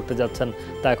অভিনয় করতে যাচ্ছেন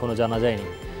তা এখনও জানা যায়নি।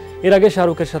 এর আগে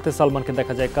শাহরুখের সাথে সালমানকে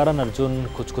দেখা যায় কারণ অর্জুন,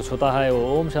 কুছ কুছ হোতা হ্যায় ও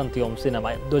ওম শান্তি ওম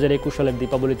সিনেমায়। 2021 সালের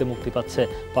দীপাবলিতে মুক্তি পাচ্ছে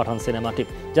পাঠান সিনেমাটি।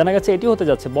 জানা গেছে এটি হতে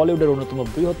যাচ্ছে বলিউডের অন্যতম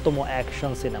বৃহত্তম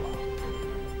অ্যাকশন সিনেমা।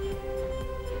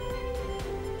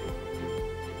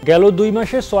 গেল 2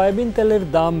 মাসে সয়াবিন তেলের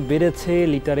দাম বেড়েছে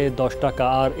লিটারে 10 টাকা,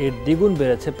 আর এর দ্বিগুণ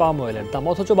বেড়েছে পাম অয়েলের দাম,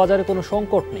 অথচ বাজারে কোনো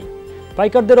সংকট নেই।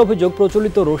 পাইকারদের অভিযোগ,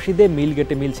 প্রচলিত রসিদে মিল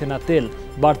গেটে মিলছে না তেল,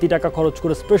 বাড়তি টাকা খরচ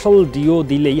করে স্পেশাল ডিও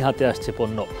দিলেই হাতে আসছে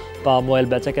পণ্য। পাম অয়েল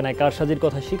বেচা কেনায় কারসাজির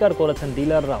কথা স্বীকার করেছেন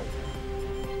ডিলাররাও।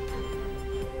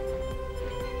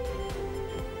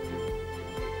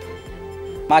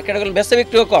 মার্কেটে বেচা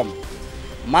বিক্রিও কম,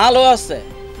 মালও আছে,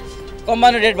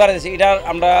 কোম্পানির রেট বাড়াইছে। এটা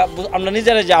আমরা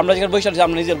নিজেরা যে আমরা যেখানে বসে আছি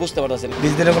আমরা নিজের বুঝতে পারতেছি না।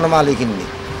 20 দিনের কোনো মালই কিননি।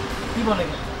 কি বলে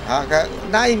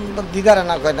নাই দিদারে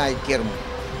না কয় নাই কেরম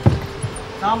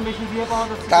দাম বেশি দিয়ে পাওয়া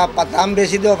যাচ্ছে, দাম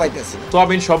বেশি দিয়েও পাইতেছি।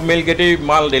 সোয়াবিন সব মিল গেটে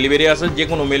মাল ডেলিভারি আছে, যে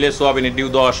কোনো মিলে সোয়াবিনের ডিউ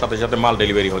দেওয়ার সাথে সাথে মাল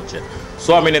ডেলিভারি হচ্ছে।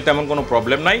 সোয়াবিনে তেমন কোনো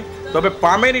প্রবলেম নাই, তবে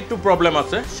পামের একটু প্রবলেম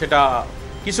আছে, সেটা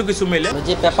কিছু কিছু মিলে।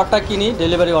 যে পেপারটা কিনি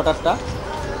ডেলিভারি অর্ডারটা,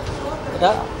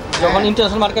 এটা যখন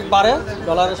ইন্টারন্যাশনাল মার্কেট বাড়ে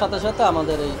ডলারের সাথে সাথে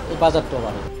আমাদের এই বাজারটাও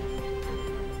বাড়ে।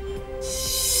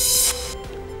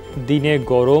 দিনে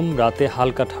গরম, রাতে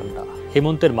হালকা ঠান্ডা।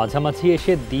 হেমন্তের মাঝামাঝি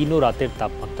এসে দিন ও রাতের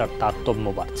তাপমাত্রার তারতম্য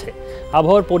বাড়ছে।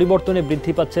 আবহাওয়ার পরিবর্তনে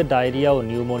বৃদ্ধি পাচ্ছে ডায়রিয়া ও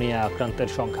নিউমোনিয়া আক্রান্তের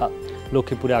সংখ্যা।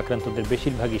 লক্ষ্মীপুরে আক্রান্তদের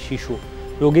বেশিরভাগই শিশু।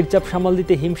 রোগীর চাপ সামাল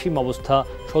দিতে হিমশিম অবস্থা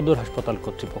সদর হাসপাতাল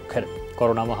কর্তৃপক্ষের।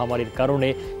 করোনা মহামারীর কারণে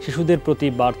শিশুদের প্রতি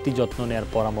বাড়তি যত্ন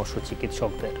নেওয়ার পরামর্শ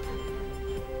চিকিৎসকদের।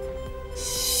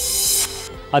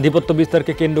 আধিপত্য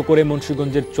বিস্তারকে কেন্দ্র করে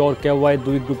মুন্সিগঞ্জের চরকেওয়ায়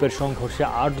 2 গ্রুপের সংঘর্ষে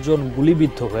 8 জন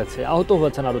গুলিবিদ্ধ হয়েছে, আহত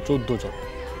হয়েছেন আরও 14 জন।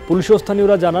 পুলিশ ও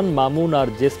স্থানীয়রা জানান, মামুন আর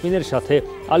জেসমিনের সাথে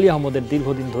আলী আহমদের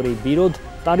দীর্ঘদিন ধরেই বিরোধ।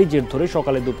 তারই জের ধরে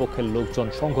সকালে দুপক্ষের লোকজন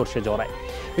সংঘর্ষে জড়ায়।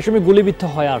 এ সময় গুলিবিদ্ধ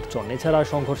হয় 8 জন। এছাড়া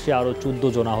সংঘর্ষে আরও 14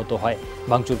 জন আহত হয়।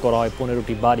 ভাঙচুর করা হয়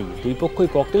 15টি বাড়ি। 2 পক্ষই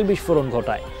ককটেল বিস্ফোরণ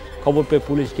ঘটায়। খবর পেয়ে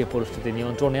পুলিশ গিয়ে পরিস্থিতি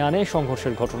নিয়ন্ত্রণে আনে।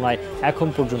 সংঘর্ষের ঘটনায় এখন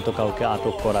পর্যন্ত কাউকে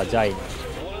আটক করা যায়নি।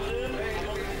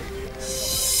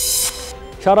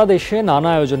 সারা দেশে নানা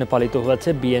আয়োজনে পালিত হয়েছে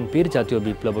বিএনপির জাতীয়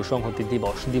বিপ্লব ও সংহতি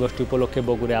দিবস। দিবসটি উপলক্ষে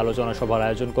বগুড়ায় আলোচনা সভার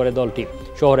আয়োজন করে দলটি।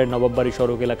 শহরের নবাববাড়ি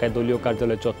সড়ক এলাকায় দলীয়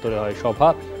কার্যালয় চত্বরে হয় সভা।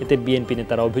 এতে বিএনপি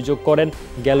নেতারা অভিযোগ করেন,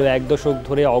 গেল 1 দশক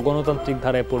ধরে অগণতান্ত্রিক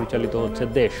ধারায় পরিচালিত হচ্ছে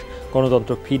দেশ।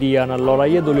 গণতন্ত্র ফিরিয়ে আনার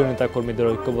লড়াইয়ে দলীয় নেতাকর্মীদের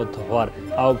ঐক্যবদ্ধ হওয়ার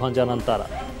আহ্বান জানান তারা।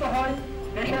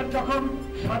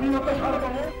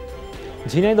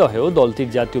 ঝিনাইদহেও দলটির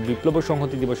জাতীয় বিপ্লব ও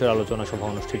সংহতি দিবসের আলোচনা সভা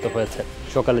অনুষ্ঠিত হয়েছে।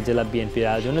 সকালে জেলা বিএনপির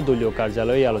আয়োজনে দলীয়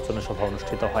কার্যালয়ে আলোচনা সভা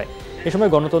অনুষ্ঠিত হয়। এ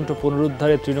সময় গণতন্ত্র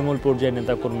পুনরুদ্ধারে তৃণমূল পর্যায়ের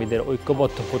নেতাকর্মীদের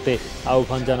ঐক্যবদ্ধ হতে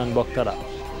আহ্বান জানান বক্তারা।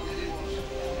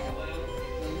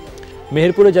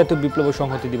 মেহেরপুরে জাতীয় বিপ্লব ও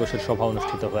সংহতি দিবসের সভা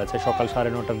অনুষ্ঠিত হয়েছে। সকাল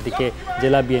 9:30টার দিকে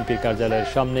জেলা বিএনপির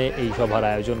কার্যালয়ের সামনে এই সভার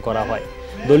আয়োজন করা হয়।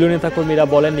 দলীয় নেতাকর্মীরা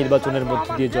বলেন, নির্বাচনের মধ্য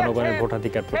দিয়ে জনগণের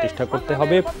ভোটাধিকার প্রতিষ্ঠা করতে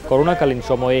হবে। করোনাকালীন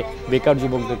সময়ে বেকার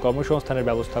যুবকদের কর্মসংস্থানের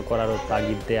ব্যবস্থা করারও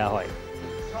তাগিদ দেয়া হয়।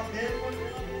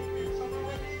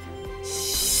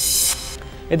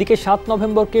 এদিকে 7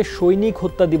 নভেম্বরকে সৈনিক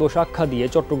হত্যা দিবস আখ্যা দিয়ে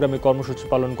চট্টগ্রামে কর্মসূচি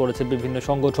পালন করেছে বিভিন্ন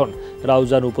সংগঠন।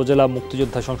 রাউজান উপজেলা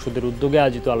মুক্তিযোদ্ধা সংসদের উদ্যোগে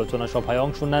আয়োজিত আলোচনা সভায়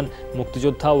অংশ নেন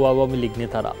মুক্তিযোদ্ধা ও আওয়ামী লীগ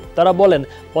নেতারা। তারা বলেন,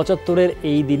 75-এর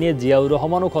এই দিনে জিয়াউর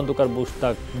রহমান ও খন্দকার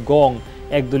মুশতাক গং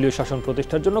একদলীয় শাসন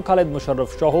প্রতিষ্ঠার জন্য খালেদ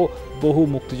মোশাররফ সহ বহু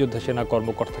মুক্তিযোদ্ধা সেনা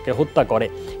কর্মকর্তাকে হত্যা করে।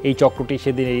 এই চক্রটি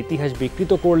সেদিনের ইতিহাস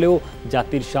বিকৃত করলেও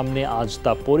জাতির সামনে আজ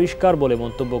তা পরিষ্কার বলে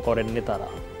মন্তব্য করেন নেতারা।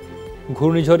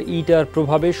 ঘূর্ণিঝড় ইটার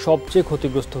প্রভাবে সবচেয়ে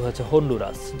ক্ষতিগ্রস্ত হয়েছে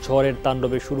হন্ডুরাস। ঝড়ের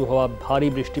তাণ্ডবে শুরু হওয়া ভারী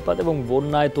বৃষ্টিপাত এবং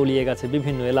বন্যায় তলিয়ে গেছে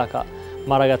বিভিন্ন এলাকা।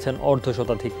 মারা গেছেন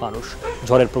অর্ধশতাধিক মানুষ।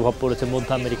 ঝড়ের প্রভাব পড়েছে মধ্য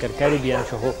আমেরিকার ক্যারিবিয়ান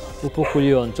সহ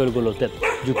উপকূলীয় অঞ্চলগুলোতে।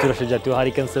 যুক্তরাষ্ট্রের জাতীয়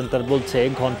হারিকেন সেন্টার বলছে,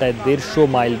 ঘন্টায় 150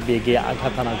 মাইল বেগে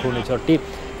আঘাত আনা ঘূর্ণিঝড়টি।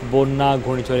 বন্যা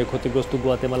ঘূর্ণিঝড়ে ক্ষতিগ্রস্ত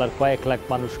গুয়াতেমালার কয়েক লাখ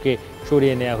মানুষকে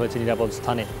সরিয়ে নেওয়া হয়েছে নিরাপদ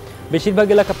স্থানে। বেশিরভাগ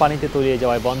এলাকা পানিতে তলিয়ে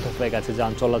যাওয়ায় বন্ধ হয়ে গেছে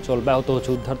যান চলাচল, ব্যাহত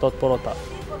হচ্ছে উদ্ধার তৎপরতা।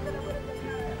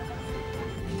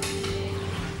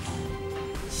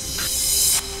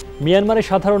 মিয়ানমারে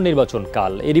সাধারণ নির্বাচন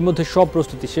কাল। এরই মধ্যে সব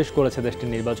প্রস্তুতি শেষ করেছে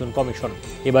দেশটির নির্বাচন কমিশন।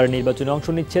 এবারে নির্বাচনে অংশ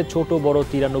নিচ্ছে ছোট বড়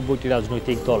 93টি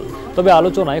রাজনৈতিক দল। তবে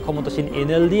আলোচনায় ক্ষমতাসীন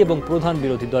এনএলডি এবং প্রধান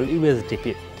বিরোধী দল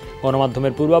ইউএসডিপি।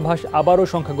 গণমাধ্যমের পূর্বাভাস, আবারও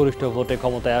সংখ্যাগরিষ্ঠ ভোটে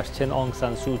ক্ষমতায় আসছেন অং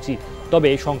সান সুচি। তবে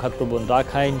সংখ্যাপ্রবণ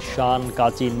রাখাইন, শান,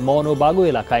 কাচিন, মন ও বাগো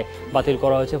এলাকায় বাতিল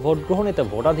করা হয়েছে ভোট গ্রহণ। এতে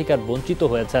ভোটাধিকার বঞ্চিত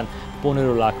হয়েছেন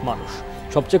 15 লাখ মানুষ।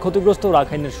 সবচেয়ে ক্ষতিগ্রস্ত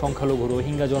রাখাইনের সংখ্যালঘু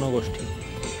রোহিঙ্গা জনগোষ্ঠী।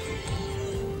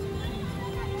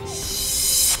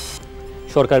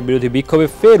 সরকার বিরোধী বিক্ষোভে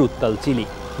ফের উত্তাল চিলি,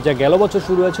 যা গেল বছর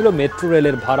শুরু হয়েছিল মেট্রো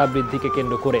রেলের ভাড়া বৃদ্ধিকে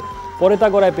কেন্দ্র করে। পরে তা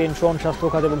গড়ায় পেনশন,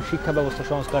 স্বাস্থ্যখাত এবং শিক্ষা ব্যবস্থা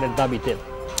সংস্কারের দাবিতে।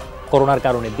 করোনার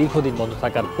কারণে দীর্ঘদিন বন্ধ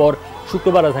থাকার পর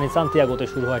শুক্রবার রাজধানী সান্তিয়াগোতে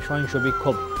শুরু হয় সহিংস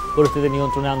বিক্ষোভ। পরিস্থিতি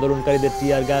নিয়ন্ত্রণে আন্দোলনকারীদের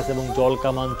টিয়ার গ্যাস এবং জল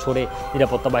কামান ছোড়ে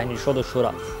নিরাপত্তা বাহিনীর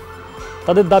সদস্যরা।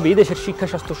 তাদের দাবি, দেশের শিক্ষা,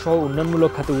 স্বাস্থ্য সহ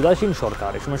উন্নয়নমূলক খাতে উদাসীন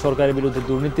সরকার। এ সময় সরকারের বিরুদ্ধে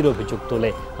দুর্নীতির অভিযোগ তোলে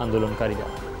আন্দোলনকারীরা।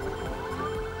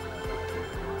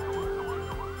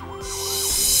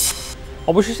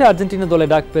 অবশেষে আর্জেন্টিনা দলে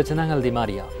ডাক পেয়েছেন আঙ্গেল ডি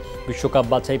মারিয়া। বিশ্বকাপ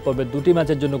বাছাই পর্বের 2টি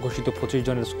ম্যাচের জন্য ঘোষিত 25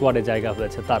 জনের স্কোয়াডে জায়গা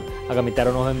হয়েছে তার। আগামী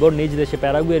 13 নভেম্বর নিজ দেশে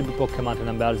প্যারাগুয়ের বিপক্ষে মাঠে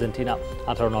নামবে আর্জেন্টিনা।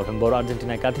 18 নভেম্বর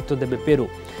আর্জেন্টিনায় কাঁথিত্য দেবে পেরু।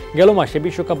 গেল মাসে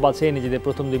বিশ্বকাপ বাছাইয়ে নিজেদের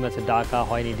প্রথম 2 ম্যাচে ডাকা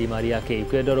হয়নি ডি মারিয়াকে।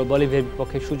 ইকুয়েডর ও বলিভিয়ার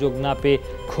বিপক্ষে সুযোগ না পেয়ে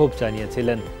ক্ষোভ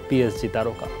জানিয়েছিলেন পিএসজি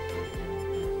তারকা।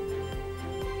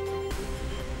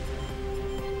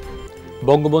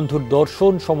 বঙ্গবন্ধুর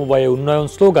দর্শন সমবায়ে উন্নয়ন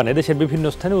স্লোগানে দেশের বিভিন্ন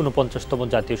স্থানে 49তম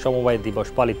জাতীয় সমবায় দিবস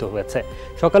পালিত হয়েছে।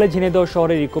 সকালে ঝিনাইদহ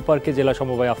শহরের ইকো পার্কে জেলা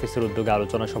সমবায় অফিসের উদ্যোগে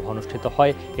আলোচনা সভা অনুষ্ঠিত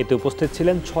হয়। এতে উপস্থিত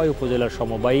ছিলেন 6 উপজেলার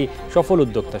সমবায়ী, সফল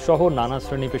উদ্যোক্তা সহ নানা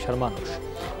শ্রেণী পেশার মানুষ।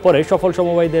 পরে সফল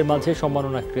সমবায়ীদের মাঝে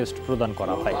সম্মাননা ক্রেস্ট প্রদান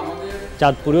করা হয়।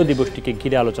 চাঁদপুরেও দিবসটিকে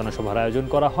ঘিরে আলোচনা সভার আয়োজন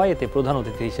করা হয়। এতে প্রধান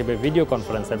অতিথি হিসেবে ভিডিও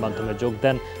কনফারেন্সের মাধ্যমে যোগ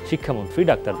দেন শিক্ষামন্ত্রী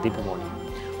ডাক্তার দীপুমণি।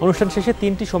 অনুষ্ঠান শেষে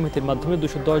 3টি সমিতির মাধ্যমে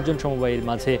 210 জন সমবায়ীর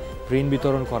মাঝে ঋণ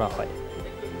বিতরণ করা হয়।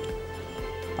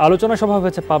 আলোচনা সভা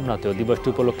হয়েছে পাবনাতেও। দিবসটি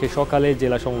উপলক্ষে সকালে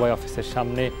জেলা সমবায় অফিসের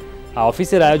সামনে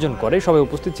অফিসের আয়োজন করে। সবাই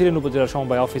উপস্থিত ছিলেন উপজেলা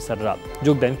সমবায় অফিসাররা।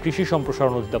 যোগ দেন কৃষি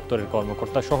সম্প্রসারণ অধিদপ্তরের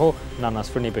কর্মকর্তা সহ নানা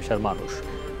শ্রেণী পেশার মানুষ।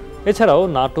 এছাড়াও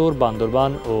নাটোর,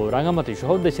 বান্দরবান ও রাঙামাটি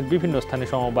সহ দেশের বিভিন্ন স্থানে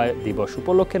সমবায় দিবস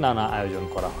উপলক্ষে নানা আয়োজন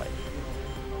করা হয়।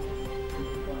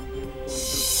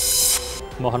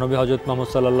 মহানবী হযরত মুহাম্মদ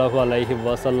সাল্লাল্লাহু আলাইহি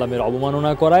ওয়াসাল্লামের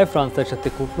অবমাননা করায় ফ্রান্সের সাথে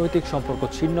কূটনৈতিক সম্পর্ক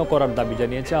ছিন্ন করার দাবি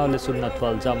জানিয়েছে আহলে সুন্নাত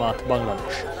ওয়াল জামাত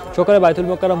বাংলাদেশ। সকালে বায়তুল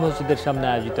মোকাররম মসজিদের সামনে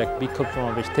আয়োজিত এক বিক্ষোভ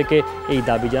সমাবেশ থেকে এই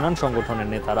দাবি জানান সংগঠনের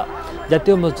নেতারা।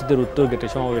 জাতীয় মসজিদের উত্তর গেটে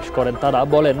সমাবেশ করেন তারা।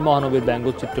 বলেন, মহানবীর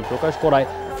ব্যঙ্গচিত্র প্রকাশ করায়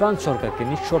ফ্রান্স সরকারকে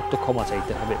নিঃশর্ত ক্ষমা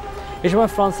চাইতে হবে। এ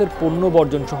সময় ফ্রান্সের পণ্য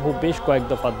বর্জন সহ বেশ কয়েক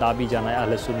দফা দাবি জানায়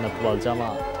আহলে সুন্নাত ওয়াল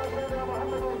জামাত।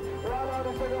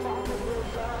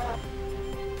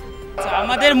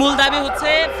 আমাদের মূল দাবি হচ্ছে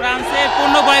ফ্রান্সের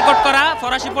পণ্য বয়কট করা,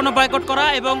 ফরাসি পণ্য বয়কট করা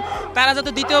এবং তারা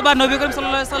যাতে দ্বিতীয়বার নবী করিম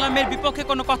সাল্লাল্লাহু আলাইহি সাল্লামের বিপক্ষে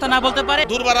কোনো কথা না বলতে পারে।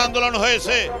 দুর্বার আন্দোলন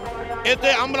হয়েছে, এতে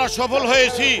আমরা সফল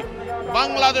হয়েছি।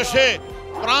 বাংলাদেশে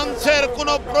ফ্রান্সের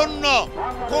কোনো পণ্য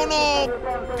কোনো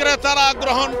ক্রেতারা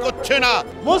গ্রহণ করছে না।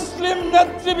 মুসলিম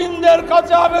নেতৃবৃন্দের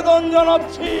কাছে আবেদন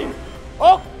জানাচ্ছি,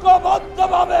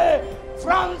 ঐক্যবদ্ধভাবে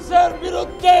ফ্রান্সের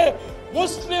বিরুদ্ধে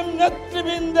মুসলিম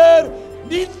নেতৃবৃন্দের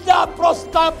নিন্দা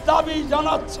প্রস্তাব দাবি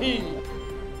জানাচ্ছি।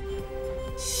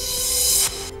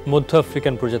 মধ্য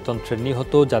আফ্রিকান প্রজাতন্ত্রের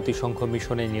নিহত জাতিসংঘ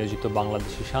মিশনে নিয়োজিত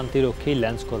বাংলাদেশি শান্তিরক্ষী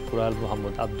ল্যান্স কর্পোরাল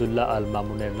মোহাম্মদ আবদুল্লাহ আল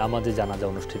মামুনের নামাজে জানাজা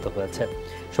অনুষ্ঠিত হয়েছে।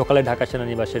 সকালে ঢাকা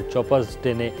সেনানিবাসের চপার্স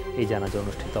ডেনে এই জানাজা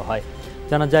অনুষ্ঠিত হয়।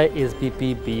 জানাজায় এসবিপি,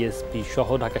 বিএসপি সহ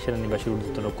ঢাকা সেনানিবাসের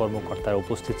ঊর্ধ্বতন কর্মকর্তারা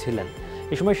উপস্থিত ছিলেন।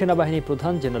 এ সময় সেনাবাহিনী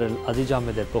প্রধান জেনারেল আজিজ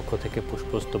আহমেদের পক্ষ থেকে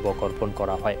পুষ্পস্তবক অর্পণ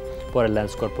করা হয়। পরে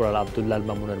ল্যান্স কর্পোরাল আবদুল্লাহ আল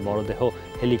মামুনের মরদেহ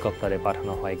হেলিকপ্টারে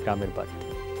পাঠানো হয় গ্রামের বাড়িতে।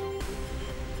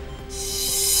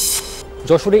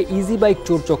 যশোরে ইজি বাইক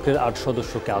চোর চক্রের 8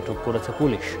 সদস্যকে আটক করেছে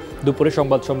পুলিশ। দুপুরে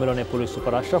সংবাদ সম্মেলনে পুলিশ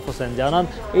সুপার আশরাফ হোসেন জানান,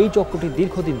 এই চক্রটি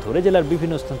দীর্ঘদিন ধরে জেলার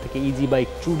বিভিন্ন স্থান থেকে ইজি বাইক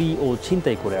চুরি ও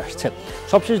ছিনতাই করে আসছে।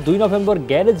 সবশেষ 2 নভেম্বর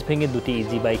গ্যারেজ ভেঙে 2টি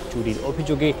ইজি বাইক চুরির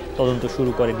অভিযোগে তদন্ত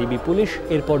শুরু করে ডিবি পুলিশ।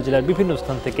 এরপর জেলার বিভিন্ন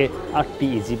স্থান থেকে 8টি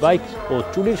ইজি বাইক ও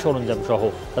চুরির সরঞ্জাম সহ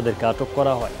তাদেরকে আটক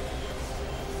করা হয়।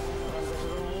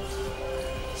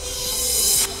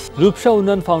 রূপসা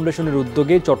উন্নয়ন ফাউন্ডেশনের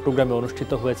উদ্যোগে চট্টগ্রামে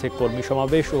অনুষ্ঠিত হয়েছে কর্মী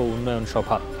সমাবেশ ও উন্নয়ন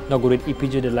সভা। নগরীর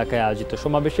ইপিজেড এলাকায় আয়োজিত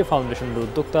সমাবেশে ফাউন্ডেশনের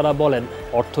উদ্যোক্তারা বলেন,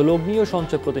 অর্থলগ্নি ও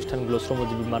সঞ্চয় প্রতিষ্ঠানগুলো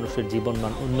শ্রমজীবী মানুষের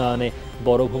জীবনমান উন্নয়নে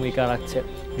বড় ভূমিকা রাখছে।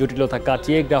 জটিলতা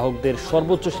কাটিয়ে গ্রাহকদের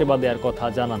সর্বোচ্চ সেবা দেওয়ার কথা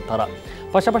জানান তারা।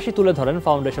 পাশাপাশি তুলে ধরেন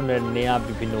ফাউন্ডেশনের নেয়া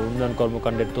বিভিন্ন উন্নয়ন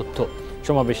কর্মকাণ্ডের তথ্য।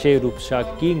 সমাবেশে রূপসা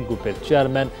কিং গ্রুপের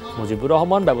চেয়ারম্যান মুজিবুর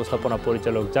রহমান, ব্যবস্থাপনা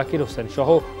পরিচালক জাকির হোসেন সহ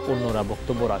অন্যরা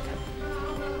বক্তব্য রাখেন।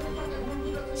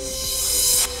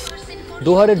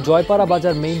 দোহারের জয়পাড়া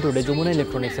বাজার মেইন রোডে যমুনা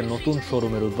ইলেকট্রনিক্সের নতুন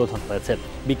শোরুমের উদ্বোধন হয়েছে।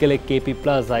 বিকেলে কেপি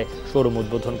প্লাজায় শোরুম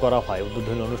উদ্বোধন করা হয়।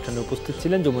 উদ্বোধনী অনুষ্ঠানে উপস্থিত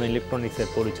ছিলেন যমুনা ইলেকট্রনিক্সের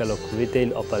পরিচালক retail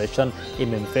operation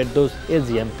MM Ferdous,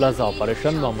 AGM plaza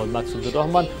operation Mohammad Maksudur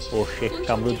Rahman ও শেখ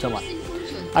কামরুজ্জামান।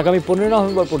 আগামী 15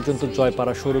 নভেম্বর পর্যন্ত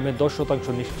জয়পাড়া শোরুমে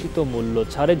 10% নিশ্চিত মূল্য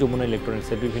ছাড়ে যমুনা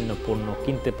ইলেকট্রনিক্সের বিভিন্ন পণ্য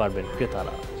কিনতে পারবেন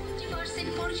ক্রেতারা।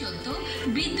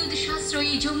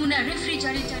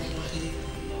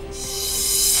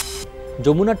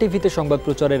 যমুনা টিভিতে সংবাদ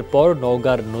প্রচারের পর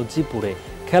নওগাঁর নজিপুরে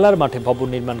খেলার মাঠে ভবন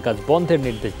নির্মাণ কাজ বন্ধের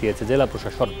নির্দেশ দিয়েছে জেলা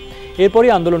প্রশাসন।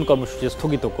 এরপরই আন্দোলন কর্মসূচি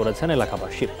স্থগিত করেছেন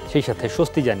এলাকাবাসী। সেই সাথে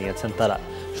স্বস্তি জানিয়েছেন তারা।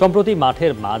 সম্প্রতি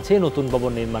মাঠের মাঝে নতুন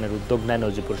ভবন নির্মাণের উদ্যোগ নেয়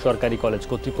নজিপুর সরকারি কলেজ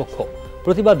কর্তৃপক্ষ।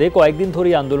 প্রতিবাদে কয়েকদিন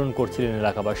ধরেই আন্দোলন করছিলেন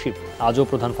এলাকাবাসী। আজও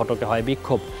প্রধান ফটকে হয়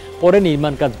বিক্ষোভ। পরে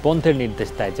নির্মাণ কাজ বন্ধের নির্দেশ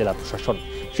দেয় জেলা প্রশাসন।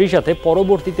 সেই সাথে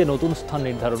পরবর্তীতে নতুন স্থান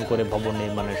নির্ধারণ করে ভবন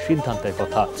নির্মাণের সিদ্ধান্তের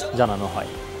কথা জানানো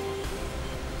হয়।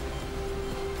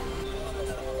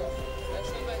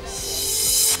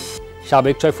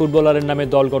 সাবেক 6 ফুটবলারের নামে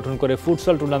দল গঠন করে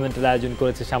ফুটসল টুর্নামেন্টের আয়োজন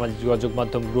করেছে সামাজিক যোগাযোগ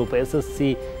মাধ্যম গ্রুপ এসএসসি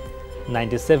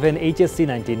 97 এইচএসসি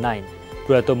 99।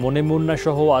 প্রয়াত মনে মুন্না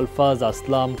সহ আলফাজ,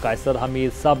 আসলাম, কায়সার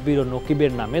হামিদ, সাব্বির ও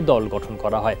নকিবের নামে দল গঠন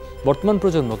করা হয়। বর্তমান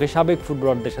প্রজন্মকে সাবেক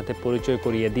ফুটবলারদের সাথে পরিচয়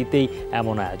করিয়ে দিতেই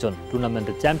এমন আয়োজন।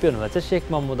 টুর্নামেন্টের চ্যাম্পিয়ন হয়েছে শেখ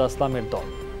মোহাম্মদ আসলামের দল।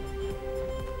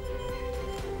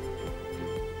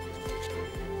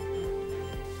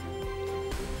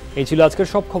 এই ছিল আজকের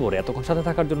সব খবরে। এতক্ষণ সাথে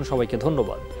থাকার জন্য সবাইকে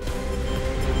ধন্যবাদ।